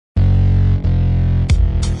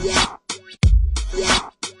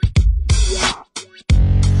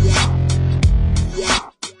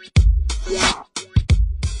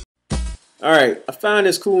Alright, I found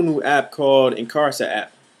this cool new app called IncarcerApp.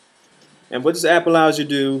 And what this app allows you to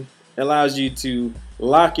do, it allows you to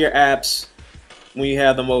lock your apps when you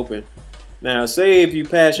have them open. Now, say if you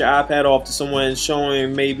pass your iPad off to someone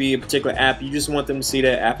showing maybe a particular app, you just want them to see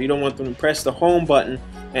that app. You don't want them to press the home button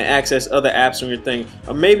and access other apps on your thing.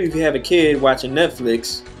 Or maybe if you have a kid watching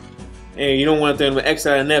Netflix and you don't want them to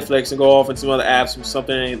exit out of Netflix and go off into some other apps or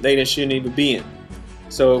something they shouldn't even be in.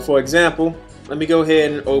 So, for example, let me go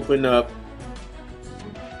ahead and open up,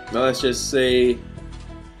 let's just say,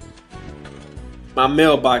 my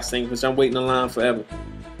mailbox thing, which I'm waiting in line forever.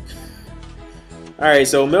 Alright,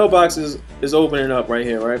 so mailbox is opening up right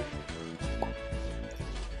here, right?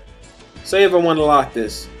 Say if I want to lock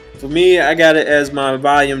this. For me, I got it as my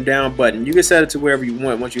volume down button. You can set it to wherever you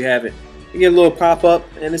want once you have it. You get a little pop-up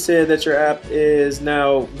and it says that your app is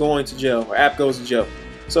now going to jail, or app goes to jail.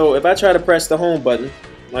 So if I try to press the home button,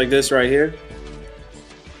 like this right here,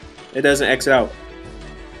 it doesn't exit out.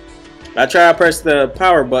 I try to press the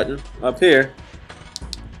power button up here,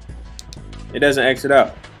 it doesn't exit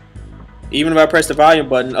out. Even if I press the volume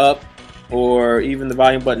button up or even the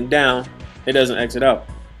volume button down, it doesn't exit out.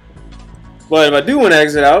 But if I do want to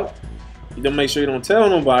exit out, you don't make sure you don't tell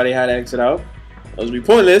nobody how to exit out. Those would be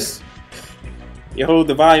pointless. You hold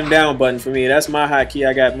the volume down button for me. That's my hotkey.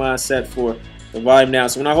 I got mine set for the volume down.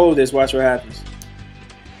 So when I hold this, watch what happens.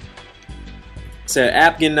 It said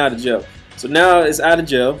app getting out of jail. So now it's out of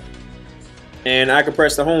jail, and I can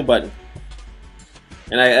press the home button,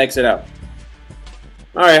 and I exit out.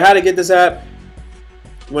 Alright, how to get this app?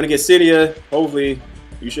 You want to get Cydia. Hopefully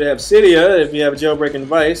you should have Cydia if you have a jailbreaking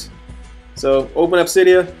device. So open up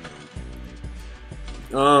Cydia.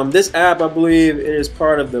 This app, I believe, is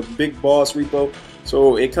part of the Big Boss repo,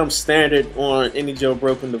 so it comes standard on any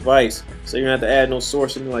jailbroken device, so you don't have to add no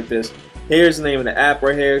source or anything like this. Here's the name of the app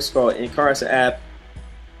right here. It's called IncarcerApp.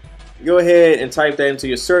 Go ahead and type that into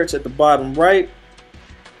your search at the bottom right.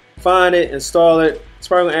 Find it, install it. It's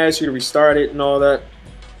probably going to ask you to restart it and all that.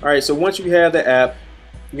 Alright, so once you have the app,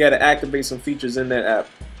 you got to activate some features in that app.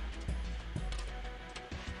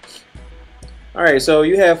 Alright, so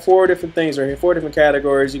you have 4 different things right here, 4 different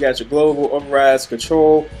categories. You got your global, overrides,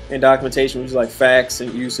 control, and documentation, which is like facts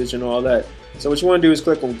and usage and all that. So what you want to do is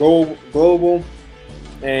click on global,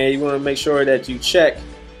 and you want to make sure that you check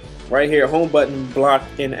right here, home button block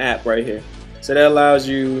in app right here. So that allows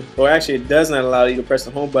you, or actually it does not allow you to press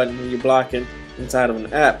the home button when you're blocking inside of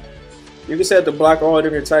an app. You can set to block all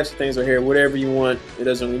different types of things right here, whatever you want, it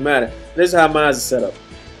doesn't really matter. This is how mine is set up.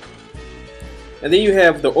 And then you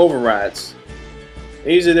have the overrides.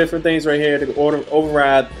 These are different things right here to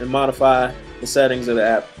override and modify the settings of the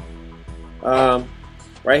app.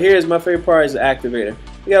 Right here is my favorite part, is the activator.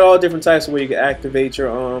 You got all different types of ways you can activate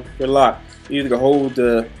your lock. You can hold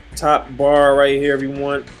the top bar right here if you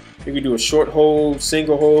want. You can do a short hold,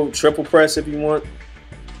 single hold, triple press if you want.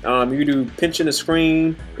 You can do pinching the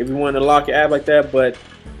screen if you want to lock your app like that, but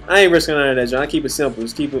I ain't risking none of that, John. I keep it simple.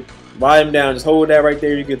 Just keep it volume down. Just hold that right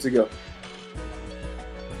there. You're good to go.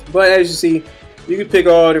 But as you see, you can pick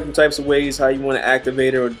all different types of ways how you want to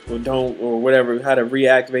activate it or don't, or whatever, how to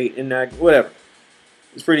reactivate, inactivate, whatever.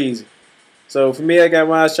 It's pretty easy. So for me, I got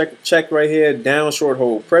mine checked right here, down short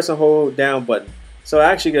hold. Press and hold down button. So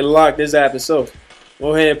I actually can lock this app itself.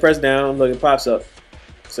 Go ahead and press down, look, it pops up.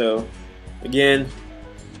 So again,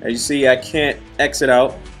 as you see, I can't exit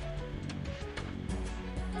out.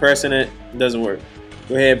 Pressing it doesn't work.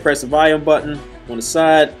 Go ahead and press the volume button on the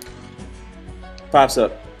side. Pops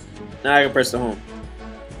up. Now I can press the home.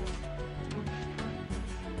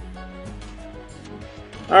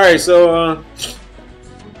 Alright, so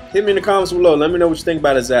hit me in the comments below. Let me know what you think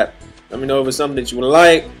about this app. Let me know if it's something that you would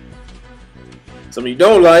like, something you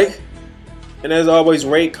don't like. And as always,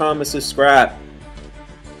 rate, comment, subscribe.